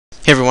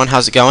Hey everyone,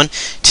 how's it going?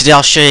 Today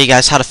I'll show you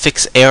guys how to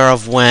fix error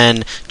of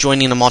when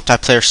joining a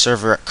multiplayer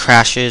server it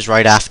crashes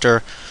right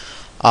after.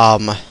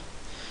 The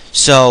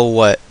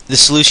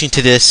solution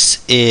to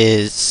this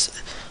is,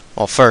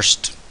 well,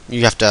 first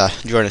you have to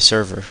join a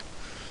server.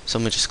 So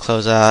let me just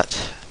close that.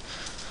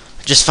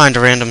 Just find a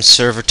random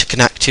server to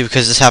connect to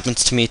because this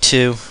happens to me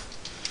too.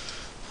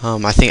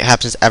 I think it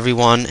happens to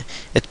everyone.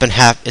 It's been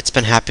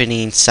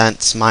happening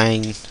since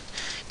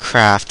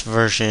MineCraft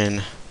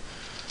version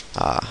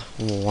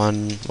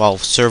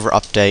server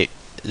update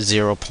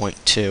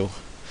 0.2.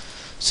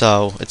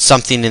 So it's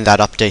something in that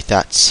update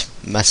that's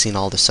messing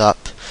all this up.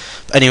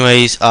 But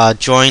anyways,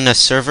 join a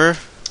server,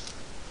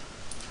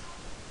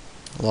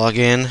 log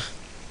in.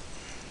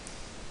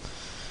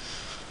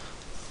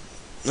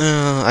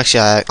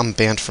 Actually, I'm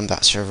banned from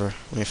that server.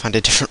 Let me find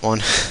a different one.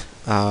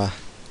 Oh,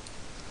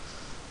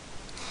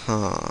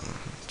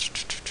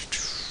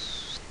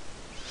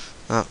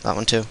 that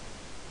one too.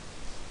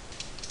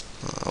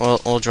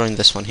 We'll join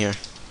this one here.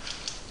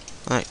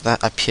 Alright,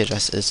 that IP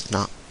address is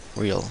not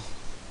real.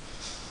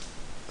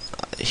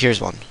 Here's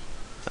one.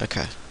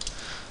 Okay.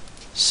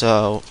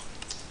 So,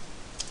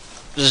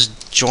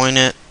 just join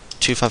it.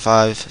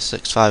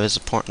 25565 is the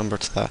port number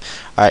to that.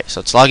 Alright,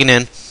 so it's logging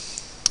in.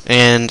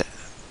 And,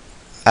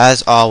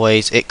 as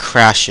always, it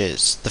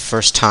crashes the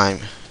first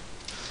time.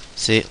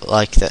 See,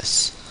 like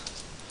this.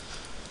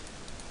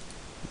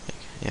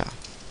 Yeah.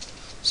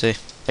 See?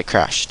 It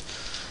crashed.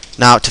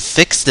 Now, to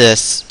fix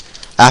this,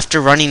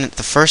 after running it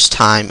the first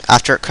time,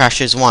 after it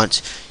crashes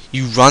once,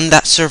 you run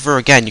that server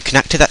again, you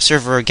connect to that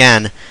server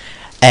again,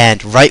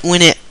 and right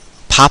when it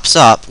pops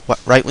up,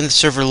 right when the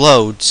server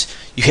loads,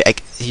 you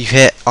hit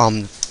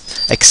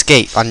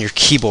escape on your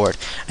keyboard,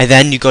 and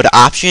then you go to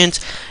options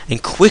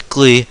and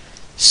quickly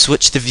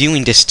switch the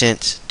viewing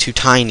distance to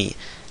tiny.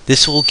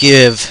 This will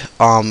give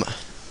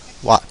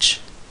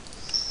watch,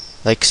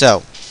 like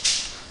so.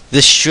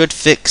 This should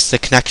fix the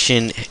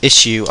connection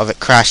issue of it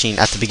crashing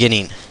at the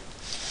beginning.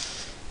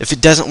 If it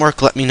doesn't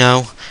work, let me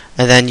know,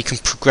 and then you can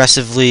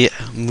progressively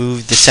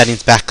move the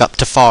settings back up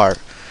to far,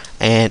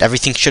 and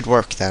everything should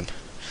work then.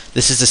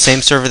 This is the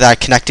same server that I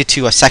connected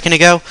to a second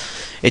ago.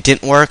 It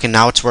didn't work, and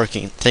now it's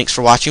working. Thanks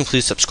for watching.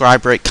 Please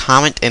subscribe, rate,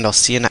 comment, and I'll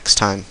see you next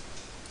time.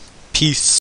 Peace.